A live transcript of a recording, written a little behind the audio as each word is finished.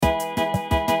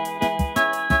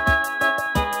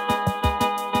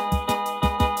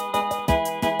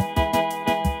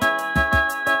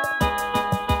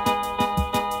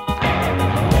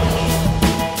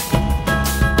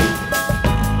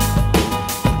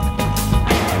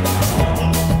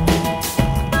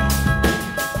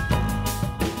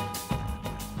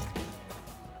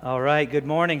right, good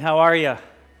morning. How are you?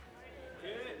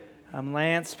 I'm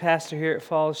Lance, pastor here at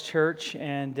Falls Church,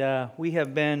 and we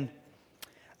have been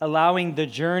allowing the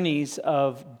journeys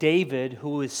of David,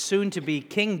 who is soon to be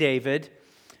King David,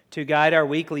 to guide our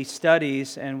weekly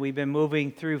studies, and we've been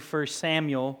moving through 1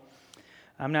 Samuel.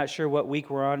 I'm not sure what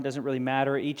week we're on. It doesn't really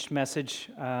matter. Each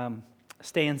message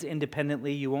stands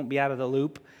independently. You won't be out of the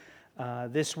loop.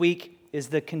 This week is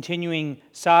the continuing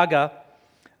saga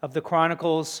of the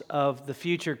chronicles of the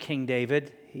future King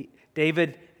David.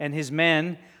 David and his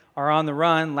men are on the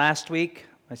run. Last week,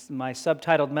 my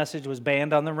subtitled message was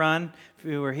Band on the Run, if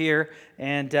you were here.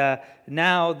 And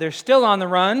now they're still on the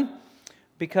run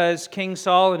because King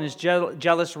Saul, in his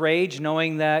jealous rage,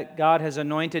 knowing that God has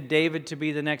anointed David to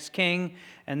be the next king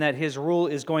and that his rule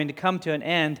is going to come to an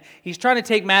end, he's trying to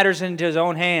take matters into his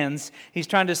own hands. He's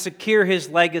trying to secure his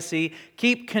legacy,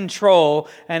 keep control,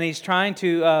 and he's trying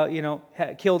to,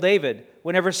 kill David.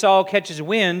 Whenever Saul catches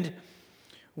wind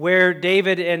where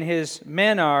David and his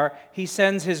men are, he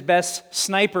sends his best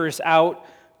snipers out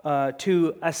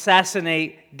to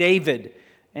assassinate David.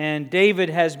 And David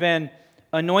has been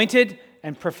anointed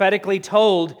and prophetically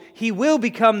told he will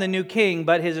become the new king,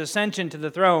 but his ascension to the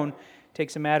throne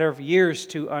takes a matter of years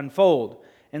to unfold.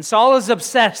 And Saul is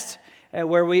obsessed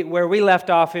where we left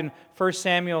off in 1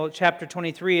 Samuel chapter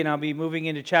 23, and I'll be moving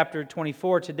into chapter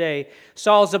 24 today.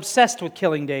 Saul's obsessed with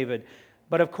killing David.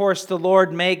 But of course, the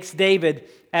Lord makes David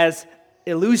as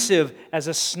elusive as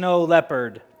a snow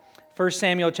leopard. 1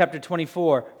 Samuel chapter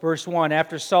 24, verse 1,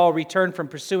 after Saul returned from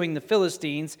pursuing the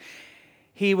Philistines,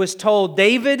 he was told,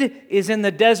 David is in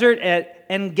the desert at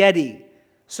En-Gedi.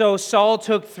 So Saul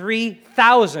took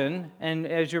 3,000, and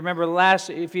as you remember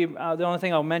the only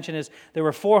thing I'll mention is there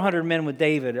were 400 men with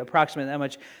David, approximately that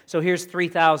much. So here's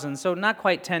 3,000. So not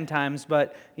quite 10 times,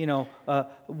 but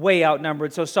way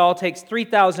outnumbered. So Saul takes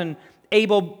 3,000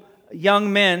 able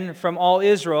young men from all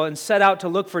Israel and set out to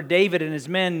look for David and his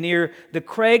men near the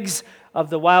crags of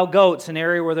the wild goats, an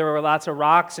area where there were lots of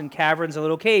rocks and caverns and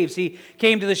little caves. He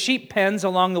came to the sheep pens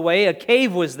along the way. A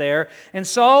cave was there, and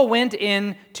Saul went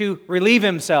in to relieve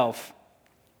himself.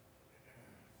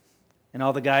 And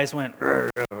all the guys went,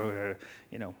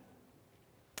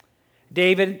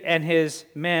 David and his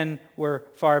men were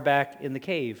far back in the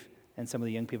cave. And some of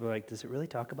the young people were like, does it really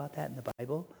talk about that in the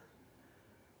Bible?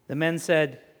 The men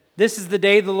said, this is the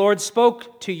day the Lord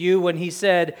spoke to you when he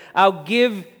said, I'll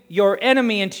give your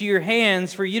enemy into your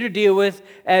hands for you to deal with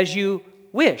as you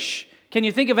wish. Can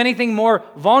you think of anything more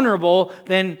vulnerable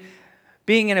than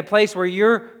being in a place where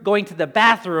you're going to the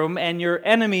bathroom and your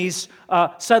enemies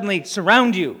suddenly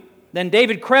surround you? Then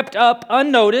David crept up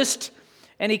unnoticed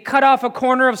and he cut off a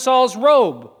corner of Saul's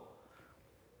robe.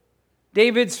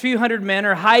 David's few hundred men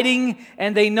are hiding,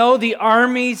 and they know the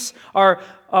armies are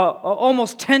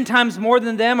almost 10 times more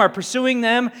than them, are pursuing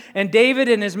them, and David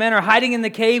and his men are hiding in the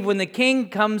cave when the king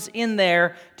comes in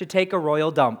there to take a royal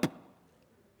dump.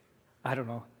 I don't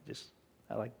know,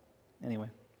 anyway.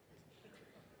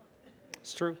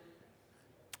 It's true.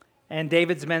 And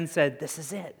David's men said, this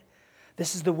is it.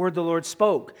 This is the word the Lord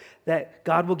spoke, that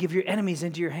God will give your enemies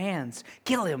into your hands.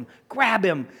 Kill him, grab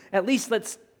him, at least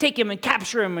let's take him and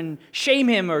capture him and shame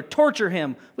him or torture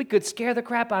him. We could scare the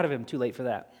crap out of him. Too late for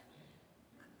that.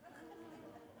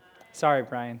 Sorry,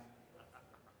 Brian.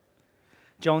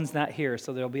 Joan's not here,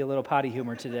 so there'll be a little potty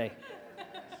humor today.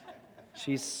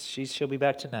 She'll be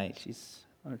back tonight. She's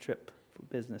on a trip for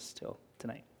business till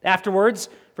tonight. Afterwards,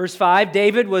 verse 5,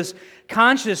 David was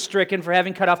conscience-stricken for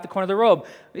having cut off the corner of the robe.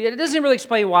 It doesn't really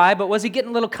explain why, but was he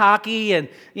getting a little cocky and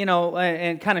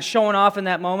kind of showing off in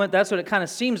that moment? That's what it kind of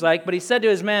seems like. But he said to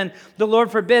his men, the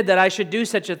Lord forbid that I should do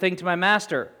such a thing to my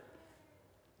master,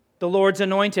 the Lord's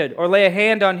anointed, or lay a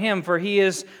hand on him, for he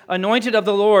is anointed of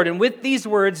the Lord. And with these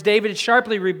words, David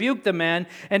sharply rebuked the men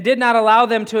and did not allow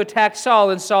them to attack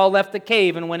Saul, and Saul left the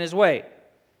cave and went his way.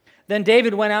 Then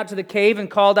David went out to the cave and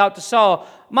called out to Saul,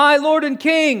 my Lord and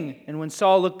King! And when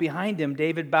Saul looked behind him,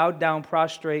 David bowed down,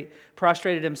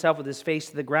 prostrated himself with his face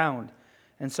to the ground.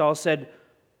 And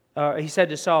he said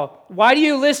to Saul, why do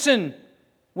you listen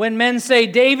when men say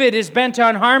David is bent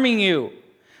on harming you?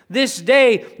 This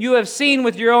day you have seen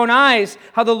with your own eyes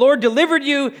how the Lord delivered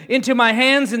you into my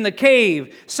hands in the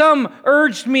cave. Some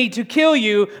urged me to kill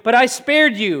you, but I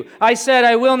spared you. I said,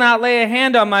 I will not lay a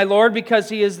hand on my Lord because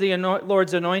he is the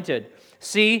Lord's anointed.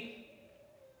 See,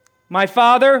 my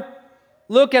father,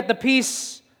 look at the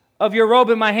piece of your robe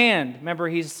in my hand. Remember,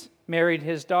 he's married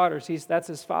his daughters. That's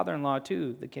his father-in-law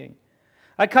too, the king.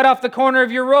 I cut off the corner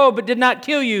of your robe, but did not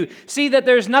kill you. See that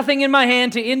there's nothing in my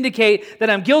hand to indicate that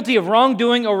I'm guilty of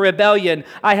wrongdoing or rebellion.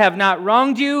 I have not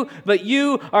wronged you, but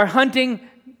you are hunting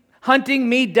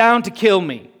me down to kill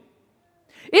me.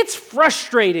 It's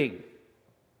frustrating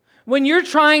when you're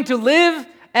trying to live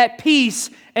at peace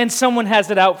and someone has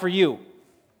it out for you.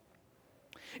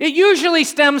 It usually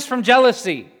stems from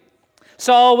jealousy.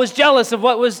 Saul was jealous of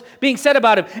what was being said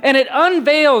about him, and it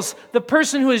unveils the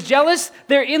person who is jealous,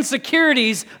 their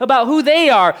insecurities about who they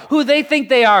are, who they think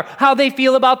they are, how they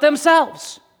feel about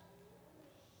themselves.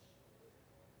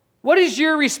 What is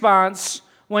your response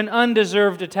when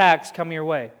undeserved attacks come your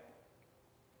way?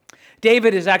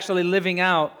 David is actually living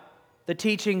out the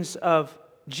teachings of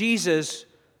Jesus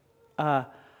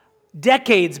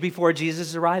decades before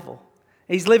Jesus' arrival.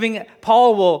 He's living,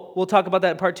 Paul will talk about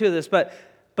that in part 2 of this, but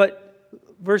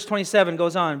verse 27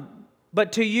 goes on.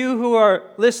 But to you who are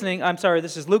listening, I'm sorry,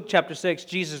 this is Luke chapter 6,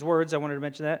 Jesus' words, I wanted to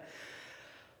mention that.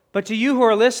 But to you who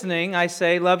are listening, I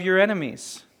say, love your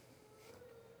enemies.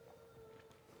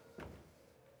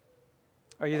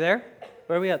 Are you there?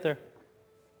 Where are we at there?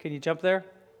 Can you jump there?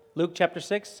 Luke chapter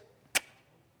 6?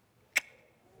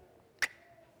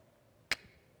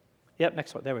 Yep,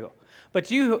 next one. There we go. But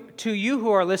to you who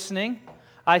are listening,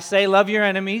 I say, love your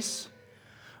enemies.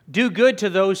 Do good to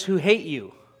those who hate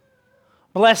you.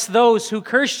 Bless those who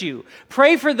curse you.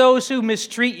 Pray for those who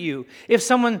mistreat you. If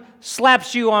someone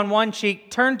slaps you on one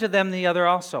cheek, turn to them the other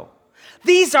also.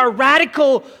 These are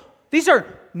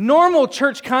normal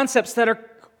church concepts that are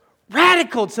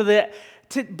radical to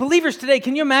believers today.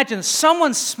 Can you imagine?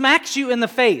 Someone smacks you in the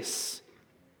face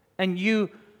and you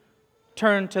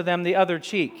turn to them the other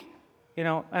cheek. You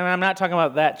know, and I'm not talking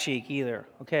about that cheek either,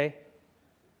 okay?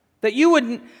 That you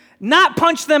would not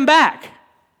punch them back.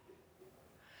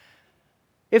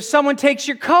 If someone takes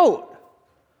your coat,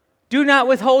 do not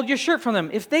withhold your shirt from them.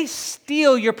 If they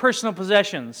steal your personal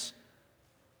possessions,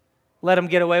 let them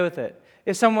get away with it.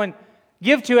 If someone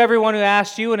give to everyone who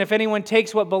asks you, and if anyone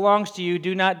takes what belongs to you,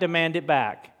 do not demand it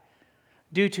back.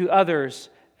 Do to others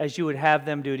as you would have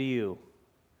them do to you.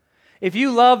 If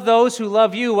you love those who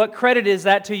love you, what credit is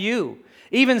that to you?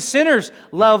 Even sinners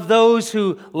love those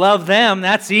who love them.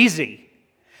 That's easy.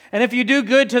 And if you do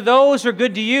good to those who are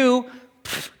good to you,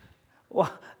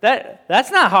 well,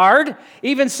 that's not hard.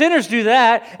 Even sinners do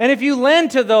that. And if you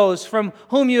lend to those from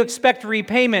whom you expect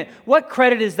repayment, what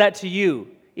credit is that to you?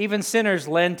 Even sinners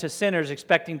lend to sinners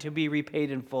expecting to be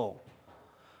repaid in full.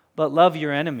 But love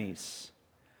your enemies.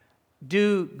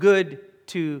 Do good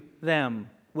to them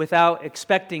without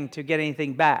expecting to get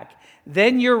anything back.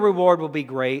 Then your reward will be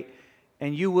great,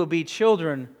 and you will be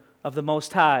children of the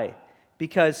Most High,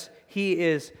 because He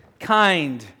is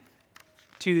kind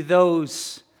to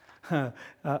those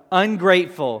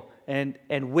ungrateful and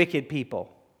wicked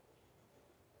people.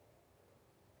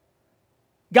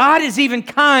 God is even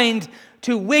kind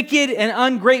to wicked and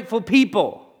ungrateful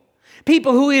people.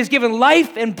 People who He has given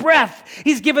life and breath.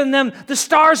 He's given them the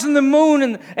stars and the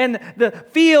moon and the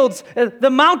fields,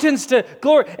 the mountains to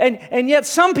glory. And yet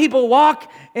some people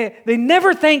walk, they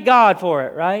never thank God for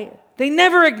it, right? They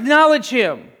never acknowledge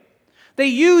Him. They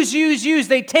use.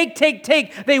 They take.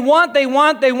 They want,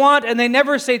 and they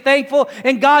never say thankful.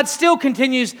 And God still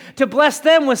continues to bless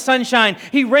them with sunshine.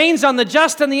 He rains on the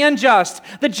just and the unjust.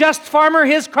 The just farmer,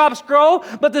 his crops grow,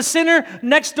 but the sinner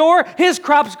next door, his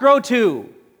crops grow too.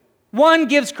 One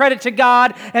gives credit to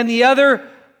God, and the other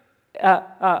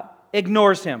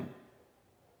ignores Him.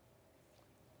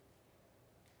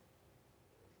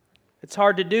 It's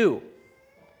hard to do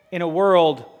in a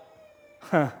world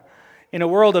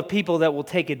of people that will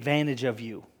take advantage of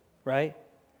you, right?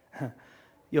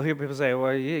 You'll hear people say,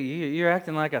 well, you're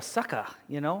acting like a sucker,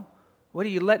 you know? What are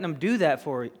you letting them do that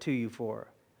to you for?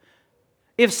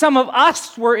 If some of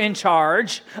us were in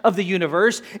charge of the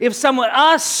universe, if some of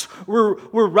us were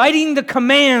writing the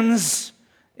commands,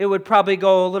 it would probably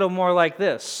go a little more like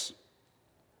this.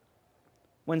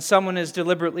 When someone is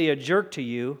deliberately a jerk to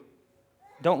you,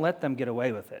 don't let them get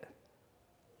away with it.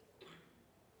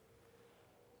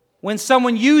 When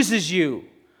someone uses you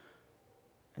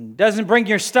and doesn't bring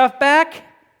your stuff back,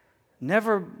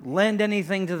 never lend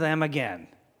anything to them again.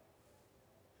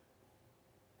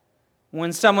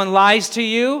 When someone lies to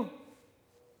you,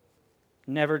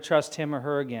 never trust him or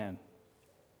her again.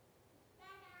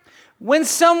 When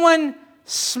someone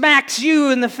smacks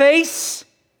you in the face,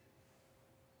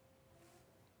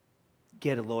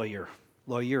 get a lawyer.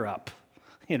 Lawyer up.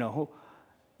 You know,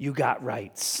 you got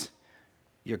rights.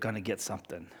 You're going to get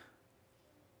something.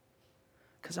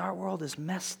 Because our world is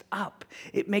messed up.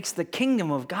 It makes the kingdom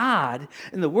of God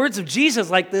and the words of Jesus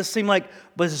like this seem like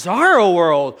bizarro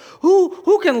world.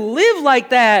 Who can live like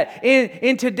that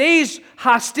in today's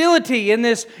hostility, in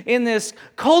this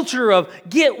culture of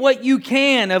get what you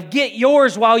can, of get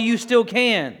yours while you still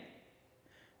can?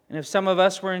 And if some of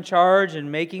us were in charge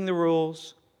and making the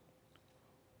rules,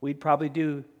 we'd probably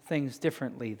do things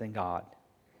differently than God.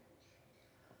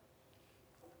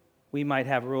 We might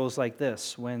have rules like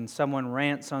this. When someone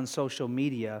rants on social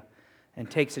media and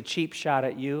takes a cheap shot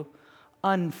at you,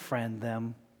 unfriend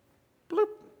them. Bloop.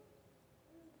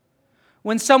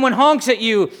 When someone honks at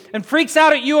you and freaks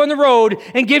out at you on the road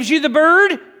and gives you the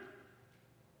bird,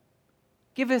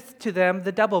 giveth to them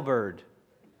the double bird.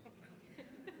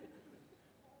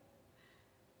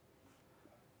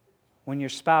 When your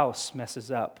spouse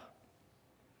messes up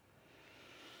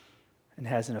and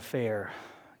has an affair,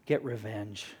 get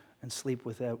revenge and sleep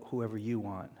with whoever you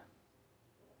want.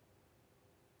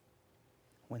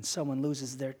 When someone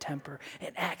loses their temper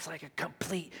and acts like a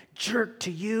complete jerk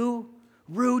to you,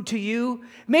 rude to you,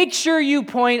 make sure you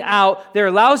point out their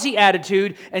lousy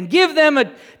attitude and give them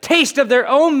a taste of their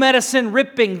own medicine,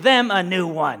 ripping them a new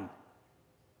one.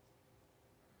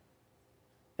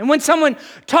 And when someone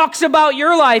talks about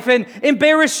your life and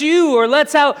embarrasses you or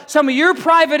lets out some of your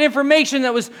private information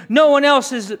that was no one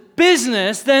else's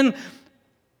business, then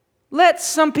let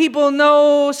some people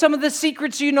know some of the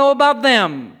secrets you know about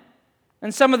them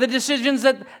and some of the decisions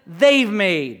that they've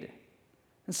made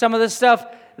and some of the stuff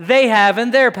they have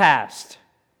in their past.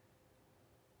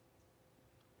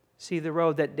 See, the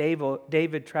road that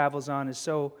David travels on is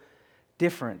so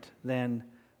different than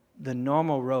the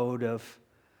normal road of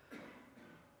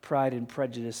pride and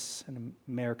prejudice in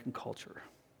American culture.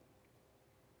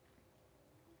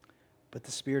 But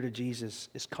the Spirit of Jesus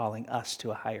is calling us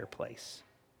to a higher place.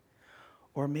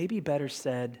 Or maybe better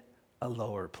said, a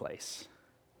lower place.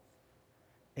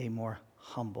 A more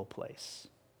humble place.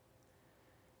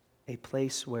 A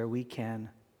place where we can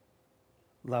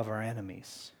love our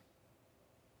enemies.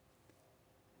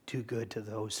 Do good to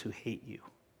those who hate you.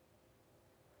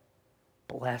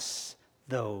 Bless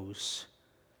those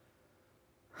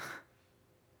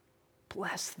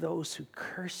who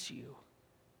curse you.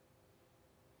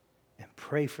 And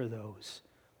pray for those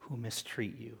who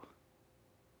mistreat you.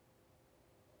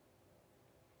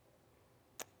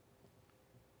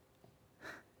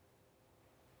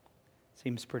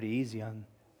 Seems pretty easy on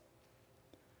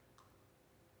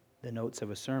the notes of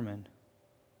a sermon.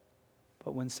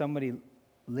 But when somebody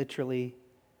literally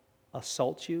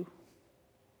assaults you,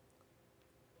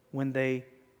 when they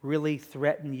really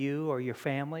threaten you or your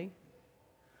family,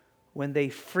 when they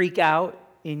freak out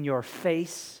in your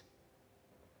face,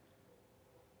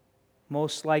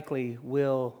 most likely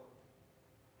will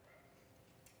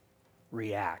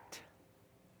react.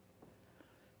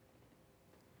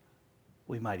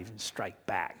 We might even strike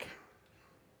back.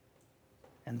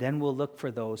 And then we'll look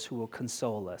for those who will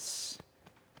console us.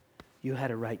 You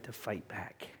had a right to fight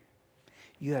back.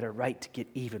 You had a right to get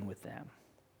even with them.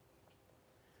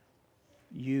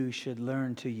 You should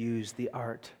learn to use the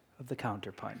art of the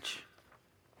counterpunch.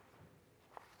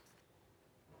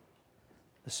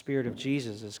 The Spirit of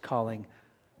Jesus is calling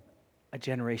a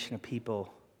generation of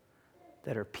people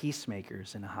that are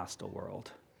peacemakers in a hostile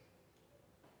world.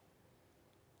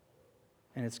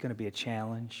 And it's going to be a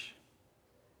challenge.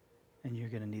 And you're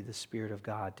going to need the Spirit of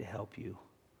God to help you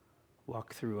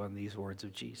walk through on these words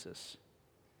of Jesus.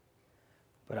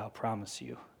 But I'll promise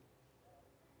you,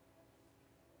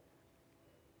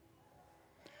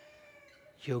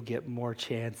 you'll get more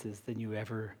chances than you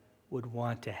ever would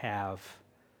want to have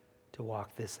to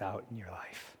walk this out in your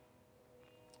life.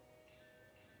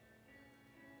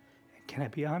 And can I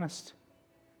be honest?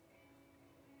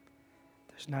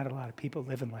 There's not a lot of people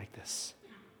living like this.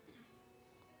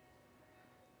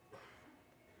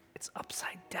 It's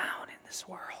upside down in this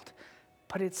world,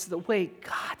 but it's the way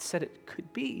God said it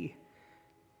could be.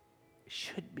 It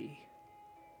should be.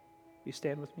 You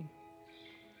stand with me?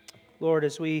 Lord,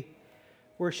 as we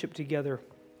worship together,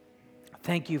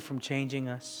 thank you for changing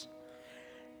us,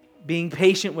 being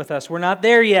patient with us. We're not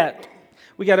there yet.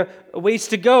 We got a ways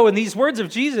to go. And these words of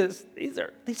Jesus,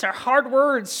 these are hard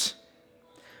words.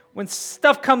 When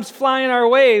stuff comes flying our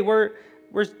way, we're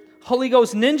Holy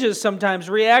Ghost ninjas sometimes,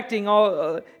 reacting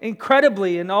all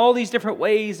incredibly in all these different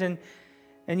ways. And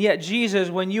yet, Jesus,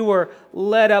 when you were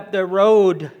led up the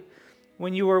road,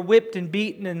 when you were whipped and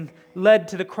beaten and led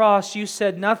to the cross, you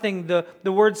said nothing.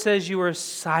 The word says you were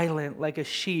silent like a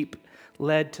sheep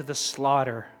led to the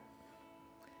slaughter.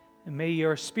 And may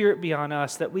your Spirit be on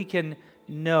us that we can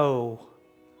know,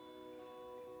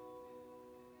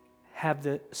 have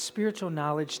the spiritual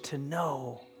knowledge to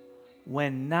know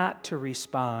when not to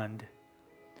respond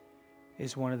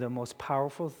is one of the most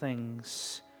powerful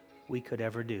things we could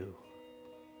ever do.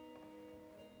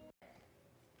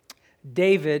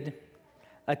 David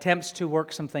attempts to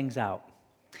work some things out.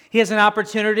 He has an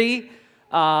opportunity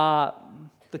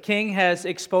The king has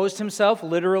exposed himself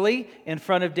literally in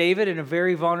front of David in a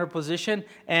very vulnerable position,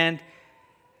 and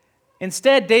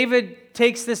instead, David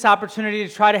takes this opportunity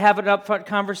to try to have an upfront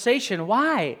conversation.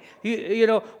 Why?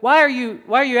 Why are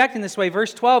you acting this way?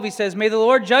 Verse 12, he says, "May the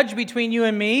Lord judge between you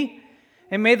and me,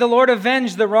 and may the Lord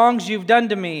avenge the wrongs you've done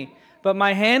to me, but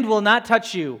my hand will not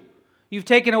touch you. You've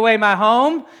taken away my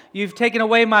home, you've taken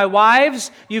away my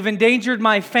wives, you've endangered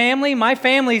my family. My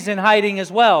family's in hiding as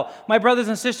well. My brothers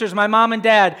and sisters, my mom and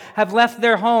dad have left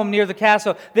their home near the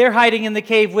castle. They're hiding in the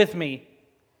cave with me.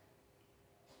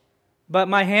 But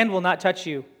my hand will not touch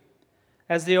you.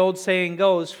 As the old saying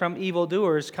goes, from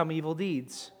evildoers come evil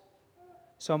deeds.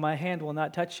 So my hand will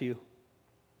not touch you."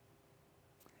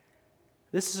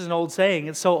 This is an old saying.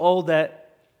 It's so old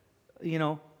that,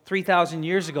 3,000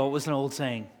 years ago it was an old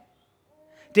saying.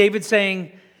 David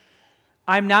saying,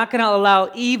 I'm not going to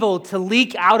allow evil to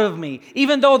leak out of me.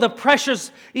 Even though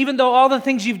all the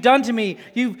things you've done to me,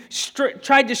 you've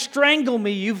tried to strangle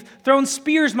me, you've thrown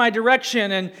spears my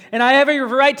direction, and I have every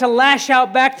right to lash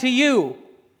out back to you.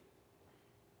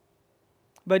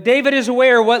 But David is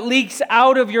aware what leaks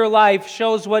out of your life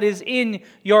shows what is in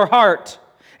your heart.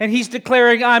 And he's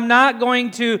declaring, I'm not going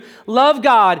to love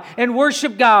God and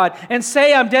worship God and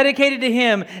say I'm dedicated to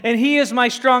Him and He is my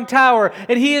strong tower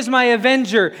and He is my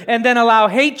avenger, and then allow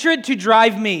hatred to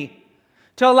drive me,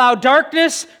 to allow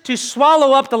darkness to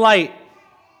swallow up the light.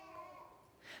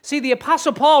 See, the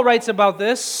Apostle Paul writes about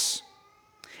this,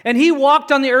 and he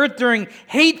walked on the earth during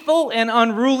hateful and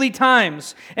unruly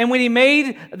times. And when he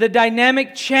made the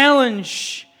dynamic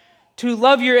challenge to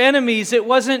love your enemies, it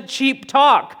wasn't cheap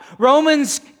talk.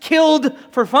 Romans killed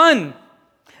for fun.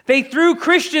 They threw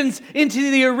Christians into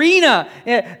the arena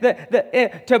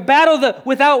to battle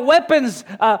without weapons,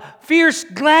 fierce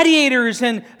gladiators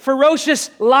and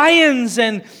ferocious lions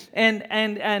and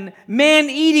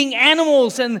man-eating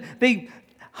animals. And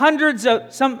hundreds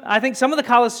of I think some of the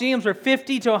Colosseums were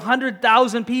 50 to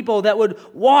 100,000 people that would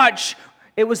watch.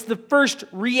 It was the first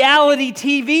reality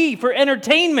TV for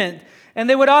entertainment. And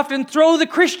they would often throw the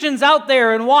Christians out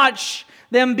there and watch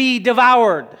them be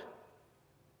devoured.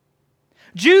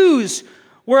 Jews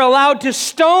were allowed to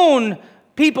stone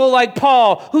people like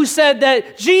Paul, who said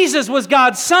that Jesus was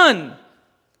God's son.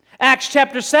 Acts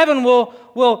chapter 7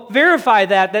 will verify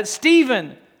that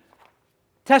Stephen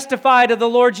testified of the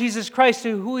Lord Jesus Christ,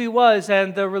 to who He was,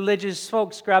 and the religious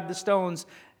folks grabbed the stones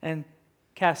and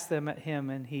cast them at Him,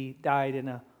 and He died in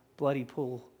a bloody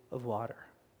pool of water.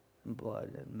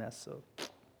 Blood and mess of.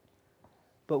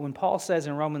 But when Paul says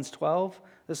in Romans 12,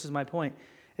 this is my point,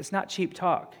 it's not cheap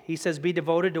talk. He says, be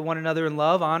devoted to one another in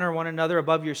love, honor one another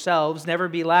above yourselves, never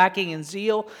be lacking in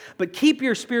zeal, but keep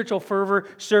your spiritual fervor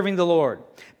serving the Lord.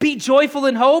 Be joyful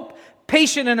in hope,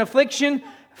 patient in affliction,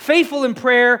 faithful in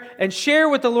prayer, and share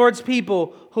with the Lord's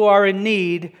people who are in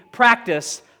need.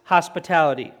 Practice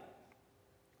hospitality.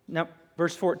 Now,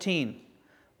 verse 14.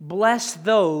 Bless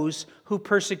those who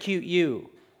persecute you.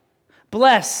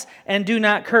 Bless and do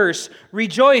not curse.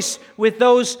 Rejoice with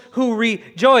those who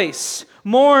rejoice.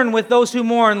 Mourn with those who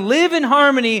mourn. Live in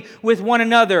harmony with one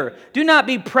another. Do not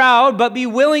be proud, but be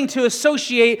willing to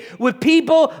associate with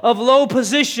people of low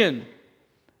position.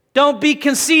 Don't be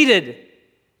conceited.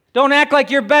 Don't act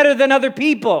like you're better than other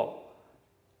people.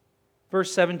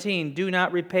 Verse 17, do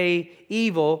not repay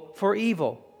evil for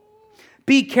evil.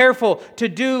 Be careful to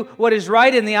do what is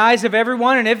right in the eyes of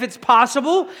everyone, and if it's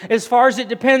possible, as far as it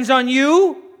depends on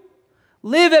you,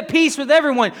 live at peace with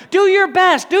everyone. Do your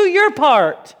best, do your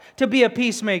part to be a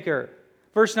peacemaker.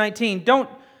 Verse 19,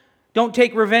 don't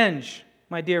take revenge,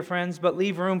 my dear friends, but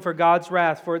leave room for God's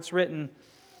wrath, for it's written,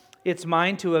 it's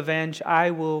mine to avenge,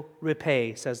 I will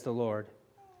repay, says the Lord.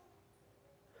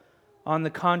 On the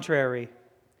contrary,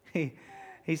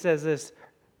 he says this,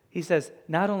 he says,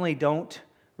 not only don't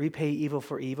repay evil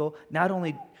for evil. Not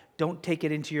only don't take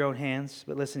it into your own hands,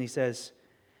 but listen, he says,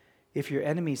 if your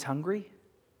enemy's hungry,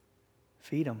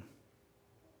 feed him.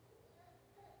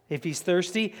 If he's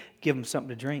thirsty, give him something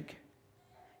to drink.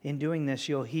 In doing this,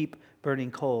 you'll heap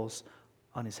burning coals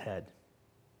on his head.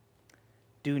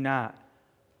 Do not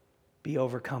be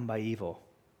overcome by evil,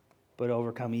 but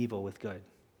overcome evil with good.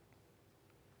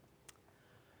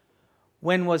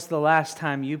 When was the last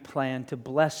time you planned to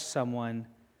bless someone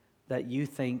that you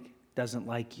think doesn't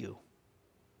like you,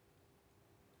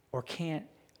 or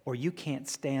you can't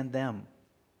stand them,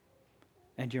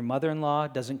 and your mother-in-law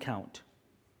doesn't count?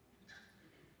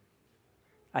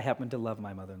 I happen to love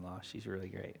my mother-in-law. She's really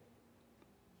great.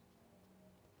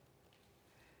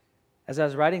 As I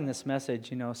was writing this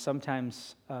message,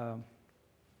 sometimes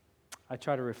I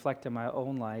try to reflect on my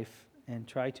own life and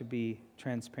try to be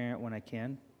transparent when I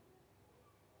can.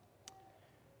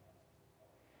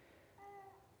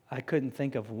 I couldn't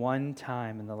think of one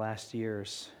time in the last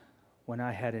years when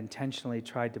I had intentionally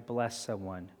tried to bless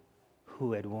someone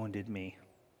who had wounded me.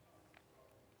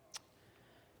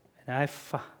 And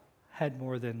I've had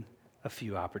more than a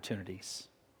few opportunities.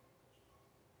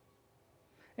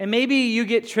 And maybe you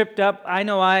get tripped up. I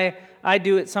know I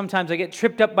do it sometimes. I get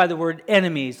tripped up by the word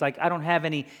enemies. Like, I don't have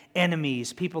any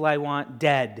enemies, people I want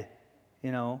dead,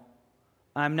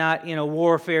 I'm not in a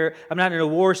warfare. I'm not in a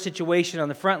war situation on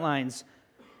the front lines.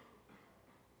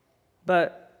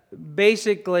 But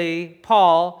basically,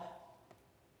 Paul,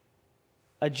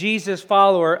 a Jesus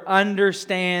follower,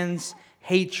 understands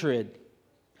hatred.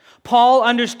 Paul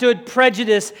understood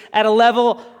prejudice at a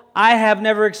level I have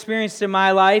never experienced in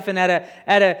my life, and at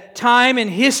a time in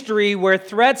history where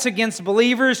threats against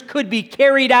believers could be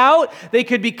carried out, they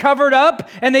could be covered up,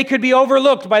 and they could be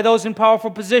overlooked by those in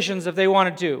powerful positions if they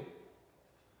wanted to.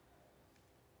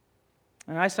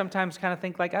 And I sometimes kind of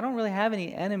think, like, I don't really have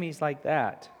any enemies like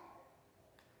that,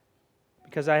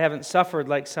 because I haven't suffered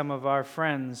like some of our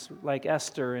friends, like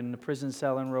Esther in the prison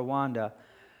cell in Rwanda.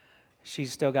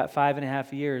 She's still got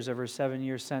 5.5 years of her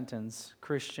 7-year sentence.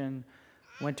 Christian,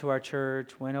 went to our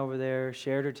church, went over there,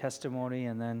 shared her testimony,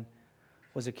 and then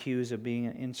was accused of being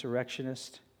an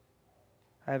insurrectionist.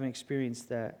 I haven't experienced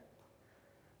that.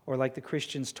 Or like the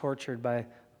Christians tortured by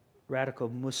radical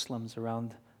Muslims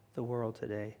around the world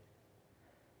today.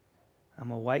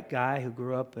 I'm a white guy who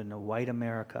grew up in a white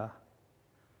America.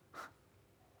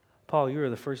 Paul, you were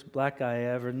the first black guy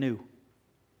I ever knew.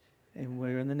 And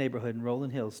we were in the neighborhood in Rolling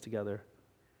Hills together.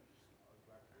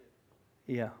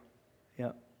 Yeah.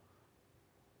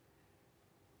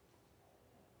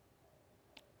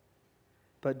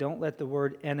 But don't let the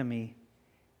word enemy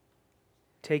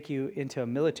take you into a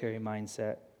military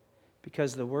mindset,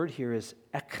 because the word here is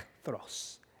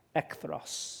ekthros,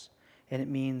 and it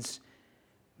means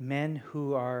men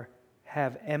who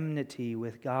have enmity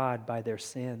with God by their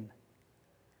sin.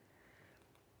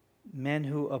 Men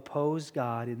who oppose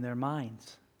God in their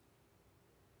minds.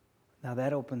 Now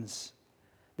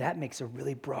that makes a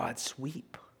really broad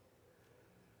sweep.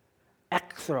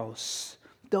 Ekthros,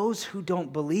 those who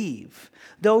don't believe,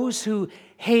 those who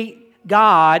hate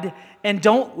God and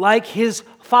don't like His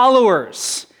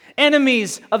followers,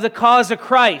 enemies of the cause of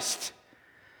Christ.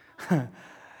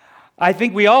 I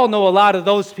think we all know a lot of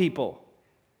those people.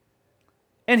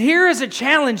 And here is a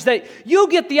challenge that you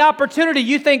get the opportunity.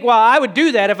 You think, well, I would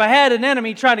do that if I had an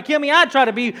enemy trying to kill me. I'd try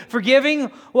to be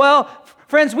forgiving. Well,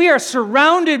 friends, we are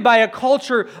surrounded by a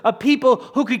culture of people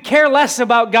who could care less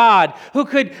about God, who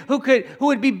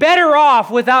would be better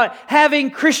off without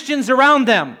having Christians around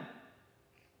them.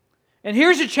 And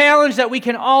here's a challenge that we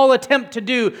can all attempt to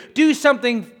do. Do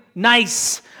something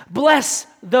nice. Bless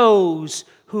those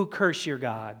who curse your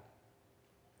God.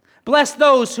 Bless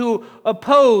those who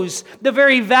oppose the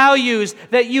very values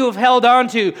that you have held on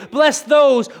to. Bless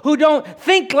those who don't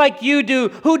think like you do,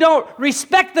 who don't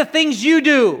respect the things you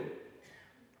do.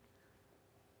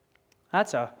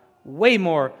 That's a way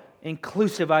more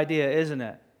inclusive idea, isn't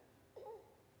it?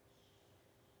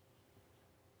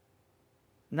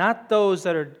 Not those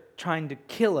that are trying to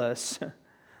kill us,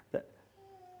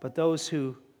 but those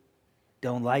who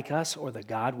don't like us or the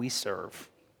God we serve.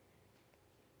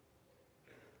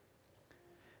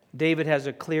 David has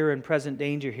a clear and present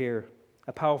danger here.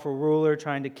 A powerful ruler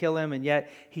trying to kill him, and yet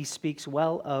he speaks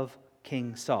well of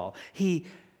King Saul. He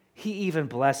even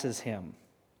blesses him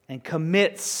and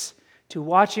commits to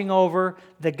watching over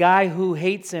the guy who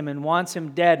hates him and wants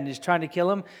him dead and is trying to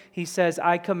kill him. He says,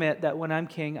 I commit that when I'm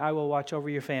king, I will watch over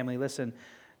your family. Listen,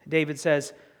 David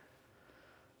says,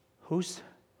 who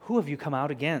have you come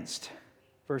out against?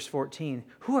 Verse 14,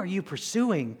 who are you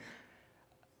pursuing?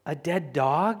 A dead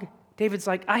dog? David's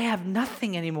like, I have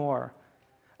nothing anymore.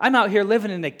 I'm out here living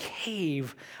in a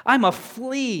cave. I'm a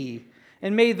flea.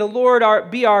 And may the Lord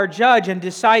be our judge and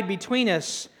decide between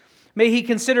us. May He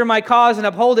consider my cause and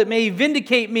uphold it. May He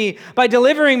vindicate me by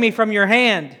delivering me from your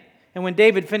hand. And when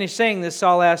David finished saying this,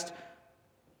 Saul asked,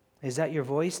 is that your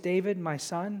voice, David, my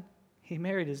son? He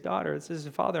married his daughter. This is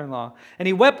his father-in-law. And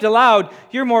he wept aloud.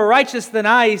 You're more righteous than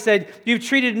I. He said, you've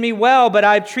treated me well, but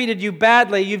I've treated you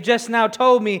badly. You've just now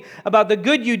told me about the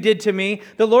good you did to me.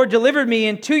 The Lord delivered me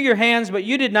into your hands, but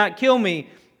you did not kill me.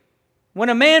 When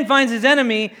a man finds his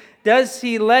enemy, does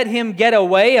he let him get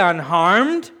away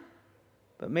unharmed?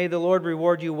 But may the Lord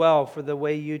reward you well for the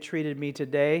way you treated me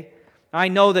today. I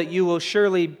know that you will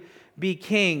surely be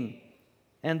king,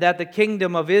 and that the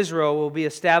kingdom of Israel will be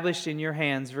established in your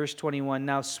hands. Verse 21,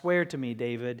 now swear to me,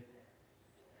 David,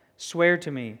 swear to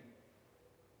me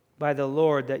by the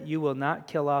Lord that you will not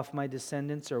kill off my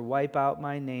descendants or wipe out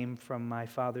my name from my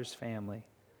father's family.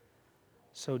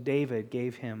 So David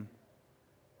gave him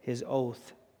his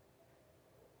oath,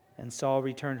 and Saul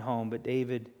returned home, but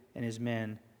David and his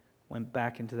men went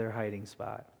back into their hiding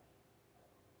spot.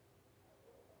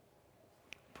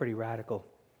 Pretty radical.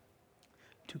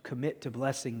 To commit to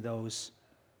blessing those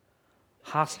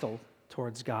hostile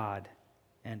towards God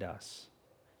and us.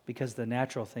 Because the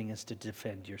natural thing is to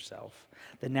defend yourself.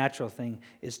 The natural thing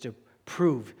is to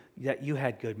prove that you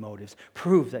had good motives.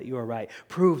 Prove that you were right.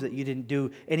 Prove that you didn't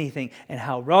do anything. And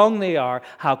how wrong they are,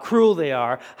 how cruel they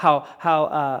are,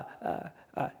 how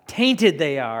tainted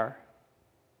they are.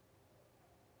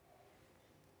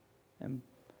 And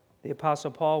the Apostle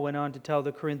Paul went on to tell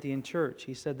the Corinthian church,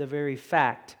 he said, the very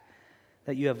fact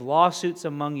that you have lawsuits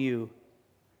among you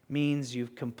means you're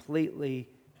completely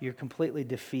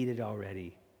defeated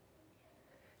already.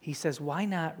 He says, why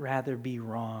not rather be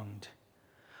wronged?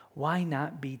 Why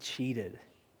not be cheated?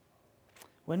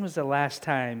 When was the last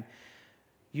time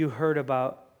you heard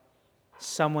about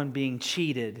someone being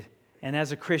cheated, and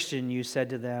as a Christian you said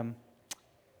to them,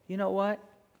 you know what?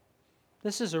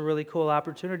 This is a really cool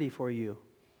opportunity for you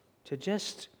to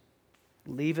just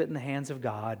leave it in the hands of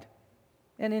God.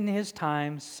 And in His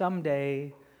time,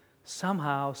 someday,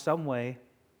 somehow, some way,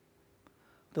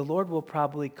 the Lord will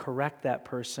probably correct that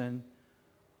person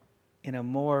in a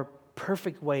more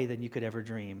perfect way than you could ever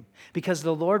dream. Because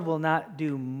the Lord will not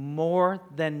do more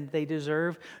than they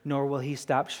deserve, nor will He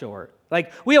stop short.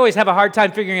 Like, we always have a hard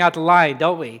time figuring out the line,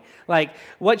 don't we? Like,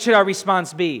 what should our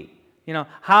response be? You know,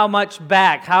 how much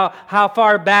back? How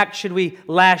far back should we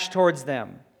lash towards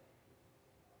them?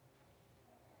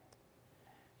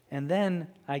 And then,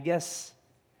 I guess,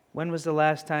 when was the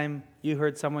last time you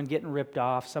heard someone getting ripped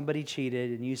off, somebody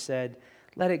cheated, and you said,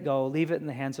 let it go, leave it in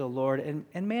the hands of the Lord?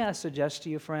 And may I suggest to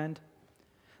you, friend,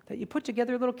 that you put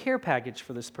together a little care package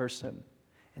for this person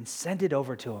and send it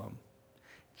over to them,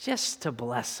 just to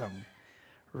bless them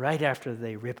right after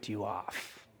they ripped you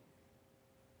off.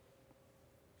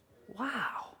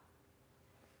 Wow.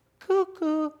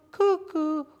 Cuckoo,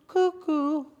 cuckoo,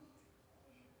 cuckoo.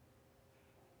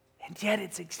 And yet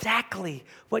it's exactly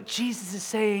what Jesus is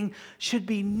saying should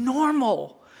be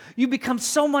normal. You become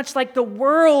so much like the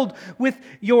world with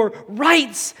your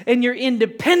rights and your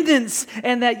independence,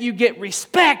 and that you get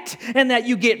respect, and that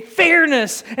you get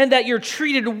fairness, and that you're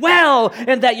treated well,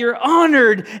 and that you're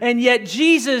honored. And yet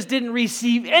Jesus didn't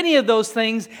receive any of those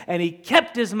things, and He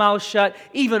kept His mouth shut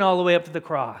even all the way up to the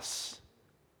cross.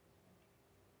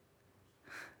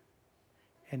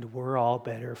 And we're all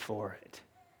better for it.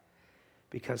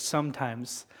 Because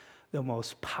sometimes the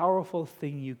most powerful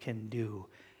thing you can do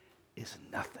is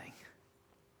nothing.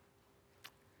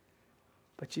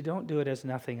 But you don't do it as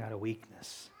nothing out of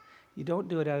weakness. You don't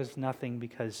do it as nothing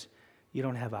because you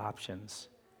don't have options.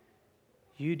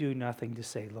 You do nothing to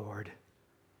say, Lord,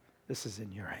 this is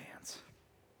in your hands.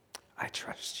 I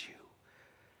trust you.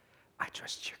 I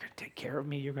trust you're going to take care of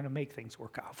me. You're going to make things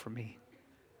work out for me.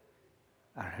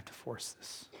 I don't have to force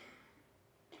this.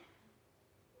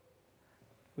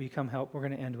 Will you come help? We're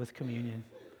going to end with communion.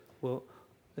 Well,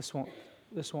 this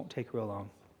won't take real long.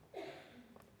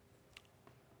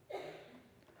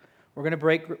 We're going to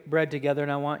break bread together,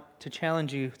 and I want to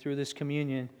challenge you through this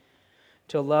communion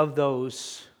to love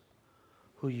those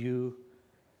who you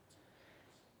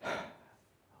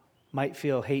might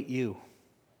feel hate you.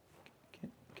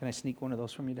 Can I sneak one of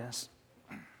those from you, Des?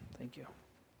 Thank you.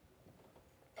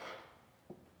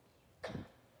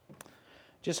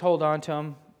 Just hold on to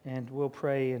them, and we'll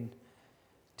pray and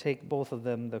take both of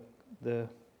them, the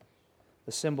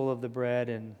symbol of the bread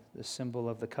and the symbol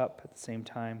of the cup at the same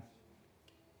time.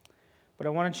 But I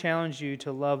want to challenge you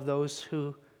to love those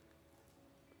who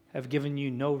have given you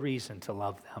no reason to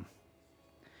love them.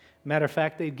 Matter of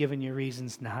fact, they've given you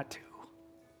reasons not to.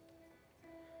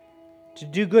 To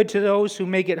do good to those who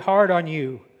make it hard on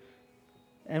you.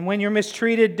 And when you're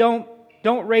mistreated, don't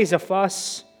raise a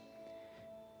fuss.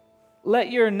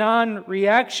 Let your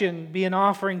non-reaction be an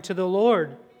offering to the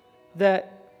Lord,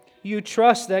 that you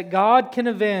trust that God can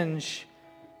avenge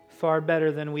far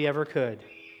better than we ever could.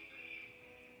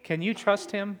 Can you trust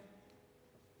Him?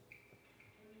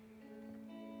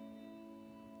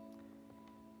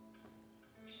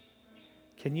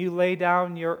 Can you lay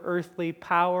down your earthly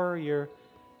power, your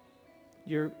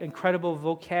incredible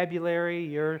vocabulary,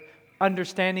 your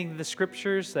understanding of the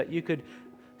Scriptures, that you could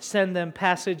send them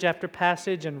passage after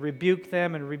passage and rebuke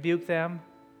them and rebuke them?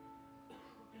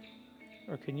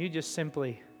 Or can you just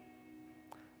simply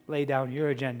lay down your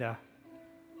agenda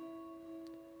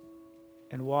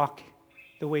and walk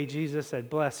the way Jesus said,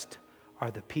 blessed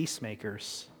are the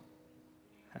peacemakers?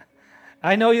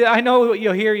 I know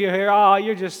you'll hear, oh,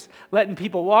 you're just letting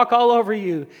people walk all over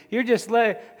you. You're just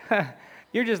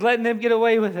You're just letting them get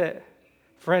away with it.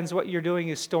 Friends, what you're doing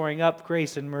is storing up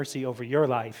grace and mercy over your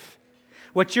life.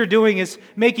 What you're doing is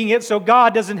making it so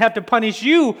God doesn't have to punish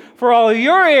you for all of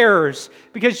your errors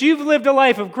because you've lived a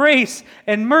life of grace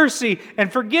and mercy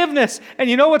and forgiveness. And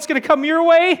you know what's going to come your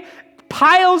way?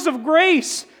 Piles of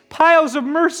grace, piles of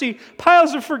mercy,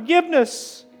 piles of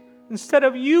forgiveness. Instead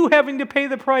of you having to pay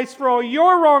the price for all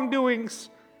your wrongdoings,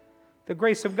 the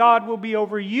grace of God will be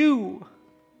over you.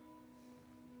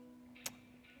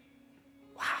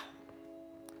 Wow.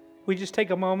 We just take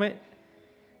a moment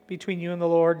between you and the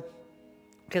Lord,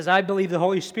 because I believe the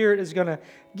Holy Spirit is going to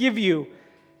give you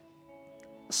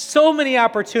so many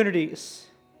opportunities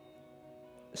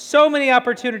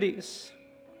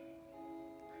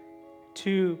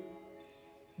to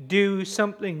do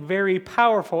something very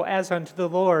powerful as unto the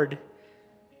Lord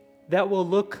that will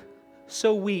look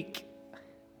so weak,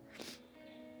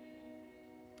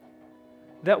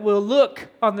 that will look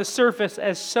on the surface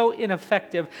as so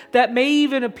ineffective, that may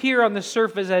even appear on the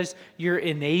surface as you're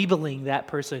enabling that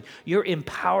person, you're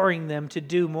empowering them to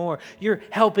do more, you're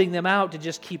helping them out to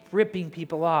just keep ripping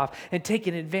people off and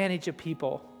taking advantage of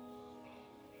people.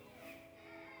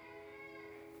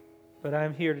 But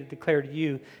I'm here to declare to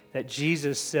you that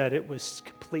Jesus said it was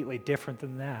completely different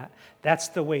than that. That's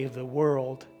the way of the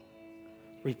world.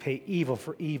 Repay evil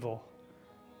for evil.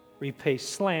 Repay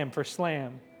slam for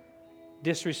slam.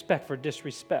 Disrespect for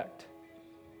disrespect.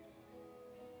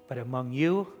 But among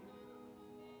you,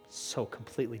 so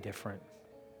completely different.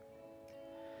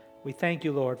 We thank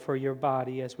you, Lord, for your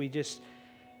body as we just,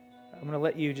 I'm going to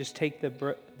let you just take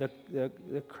the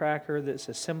cracker that's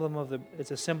a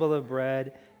symbol of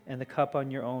bread and the cup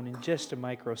on your own in just a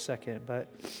microsecond. But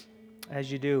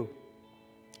as you do,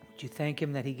 would you thank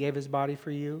him that he gave his body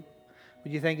for you?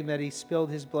 Would you thank him that he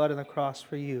spilled his blood on the cross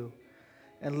for you?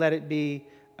 And let it be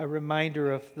a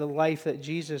reminder of the life that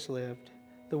Jesus lived,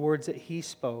 the words that he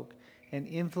spoke, and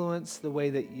influence the way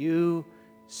that you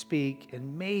speak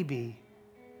and maybe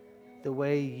the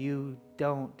way you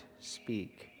don't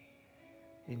speak.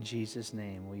 In Jesus'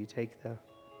 name, will you take the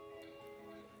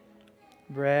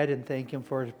bread and thank him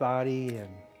for his body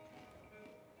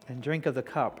and drink of the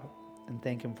cup and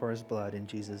thank him for his blood in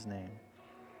Jesus' name.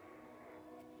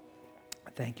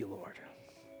 Thank you, Lord.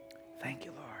 Thank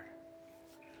you, Lord.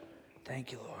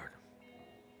 Thank you, Lord.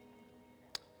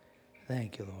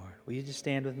 Thank you, Lord. Will you just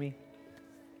stand with me?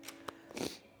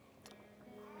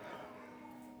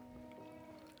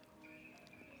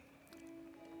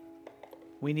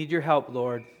 We need your help,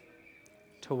 Lord,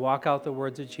 to walk out the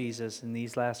words of Jesus in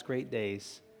these last great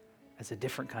days as a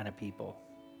different kind of people.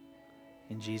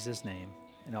 In Jesus' name.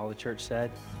 And all the church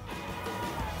said.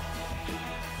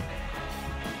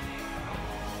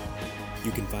 You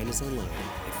can find us online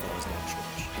at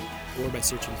Falls.Church or by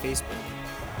searching Facebook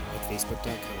at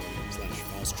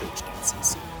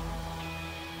facebook.com/fallschurch.cc.